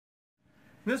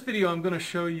In this video, I'm going to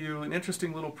show you an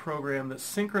interesting little program that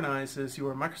synchronizes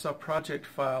your Microsoft project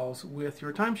files with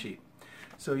your timesheet.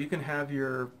 So you can have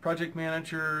your project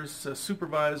managers,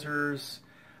 supervisors,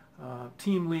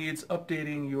 team leads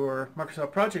updating your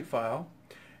Microsoft project file,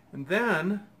 and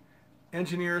then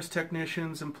engineers,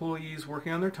 technicians, employees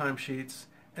working on their timesheets,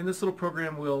 and this little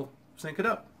program will sync it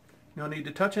up. You don't need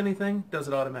to touch anything, does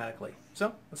it automatically.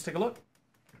 So let's take a look.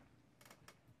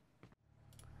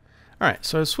 Alright,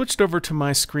 so I've switched over to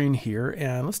my screen here,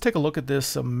 and let's take a look at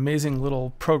this amazing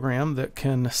little program that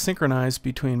can synchronize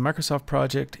between Microsoft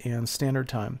Project and Standard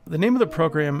Time. The name of the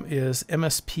program is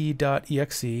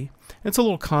msp.exe. It's a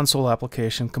little console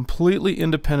application, completely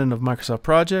independent of Microsoft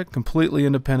Project, completely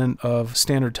independent of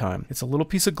Standard Time. It's a little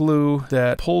piece of glue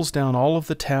that pulls down all of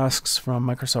the tasks from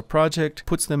Microsoft Project,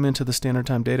 puts them into the Standard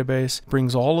Time database,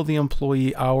 brings all of the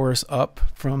employee hours up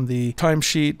from the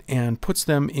timesheet, and puts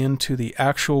them into the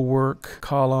actual work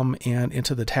column and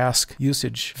into the task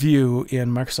usage view in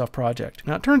Microsoft Project.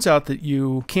 Now, it turns out that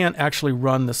you can't actually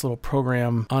run this little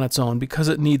program on its own because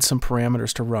it needs some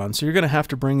parameters to run. So you're going to have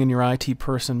to bring in your IT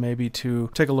person maybe to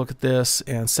take a look at this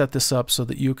and set this up so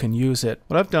that you can use it.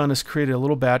 What I've done is created a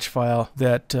little batch file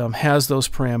that has those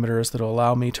parameters that will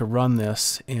allow me to run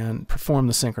this and perform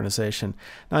the synchronization.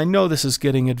 Now, I know this is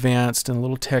getting advanced and a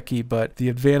little techy, but the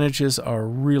advantages are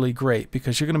really great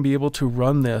because you're going to be able to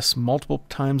run this multiple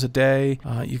times a day.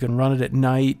 You can run it at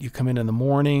night. You come in the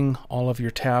morning. All of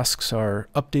your tasks are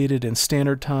updated in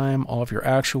Standard Time. All of your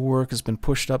actual work has been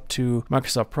pushed up to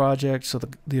Microsoft Project. So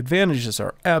the advantages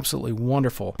are absolutely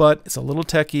wonderful. But it's a little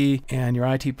techy, and your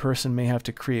IT person may have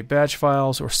to create batch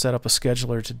files or set up a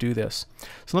scheduler to do this.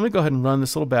 So let me go ahead and run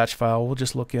this little batch file. We'll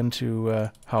just look into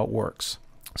how it works.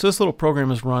 So this little program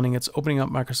is running. It's opening up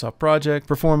Microsoft Project,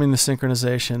 performing the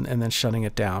synchronization, and then shutting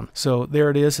it down. So there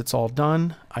it is. It's all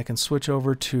done. I can switch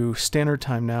over to Standard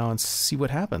Time now and see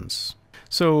what happens.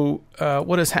 So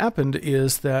what has happened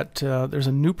is that there's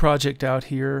a new project out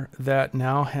here that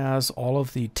now has all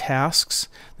of the tasks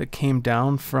that came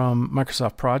down from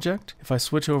Microsoft Project. If I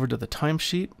switch over to the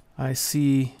timesheet, I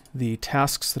see the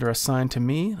tasks that are assigned to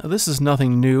me. Now, this is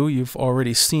nothing new. You've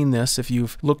already seen this if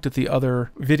you've looked at the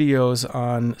other videos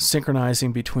on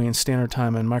synchronizing between Standard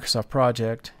Time and Microsoft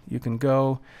Project. You can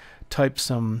go type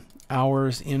some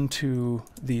hours into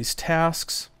these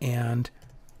tasks, and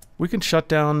we can shut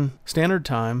down Standard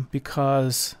Time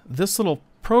because this little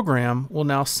program will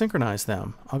now synchronize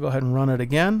them. I'll go ahead and run it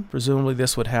again. Presumably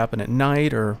this would happen at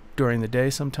night or during the day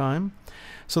sometime.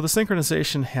 So the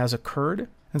synchronization has occurred.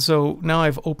 And so now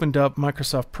I've opened up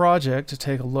Microsoft Project to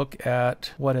take a look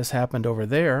at what has happened over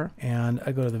there. And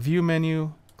I go to the View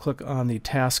menu, click on the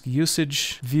task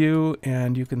usage view,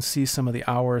 and you can see some of the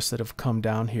hours that have come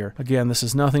down here. Again, this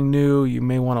is nothing new. You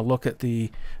may want to look at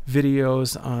the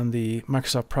videos on the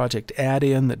Microsoft Project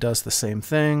add-in that does the same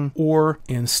thing, or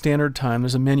in Standard Time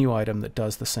there's a menu item that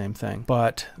does the same thing.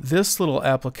 But this little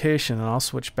application, and I'll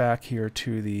switch back here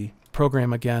to the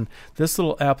program again, this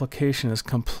little application is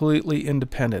completely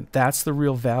independent. That's the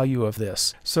real value of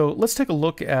this. So let's take a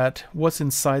look at what's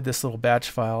inside this little batch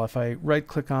file. If I right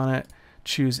click on it,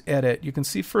 choose edit, you can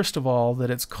see first of all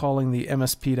that it's calling the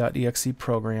msp.exe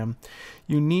program.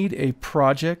 You need a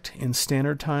project in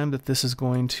Standard Time that this is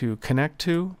going to connect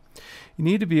to. You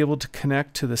need to be able to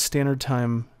connect to the Standard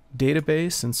Time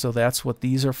database, and so that's what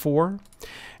these are for.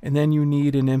 And then you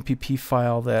need an MPP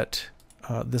file that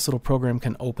this little program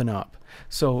can open up.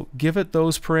 So give it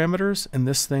those parameters and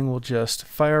this thing will just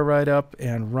fire right up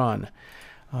and run.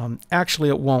 Actually,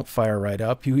 it won't fire right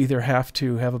up. You either have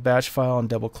to have a batch file and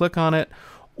double click on it,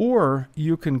 or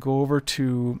you can go over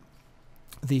to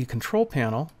the control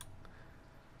panel.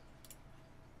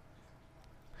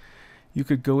 You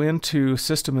could go into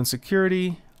System and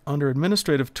Security. Under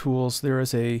Administrative Tools, there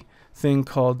is a thing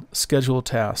called Schedule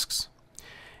Tasks.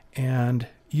 And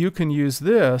you can use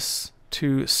this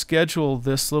to schedule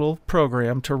this little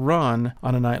program to run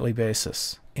on a nightly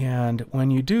basis. And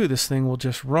when you do, this thing will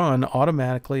just run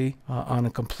automatically on a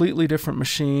completely different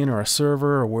machine or a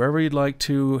server or wherever you'd like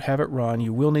to have it run.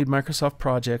 You will need Microsoft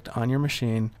Project on your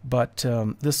machine, but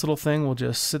this little thing will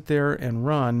just sit there and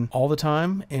run all the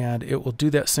time, and it will do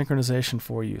that synchronization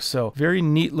for you. So very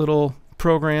neat little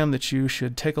program that you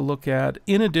should take a look at,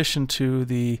 in addition to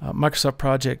the Microsoft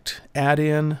Project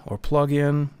add-in or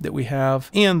plug-in that we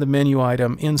have, and the menu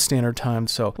item in Standard Time.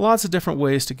 So lots of different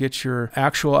ways to get your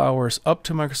actual hours up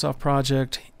to Microsoft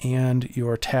Project and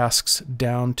your tasks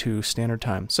down to Standard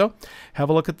Time. So have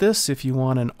a look at this if you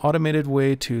want an automated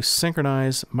way to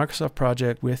synchronize Microsoft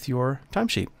Project with your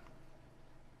timesheet.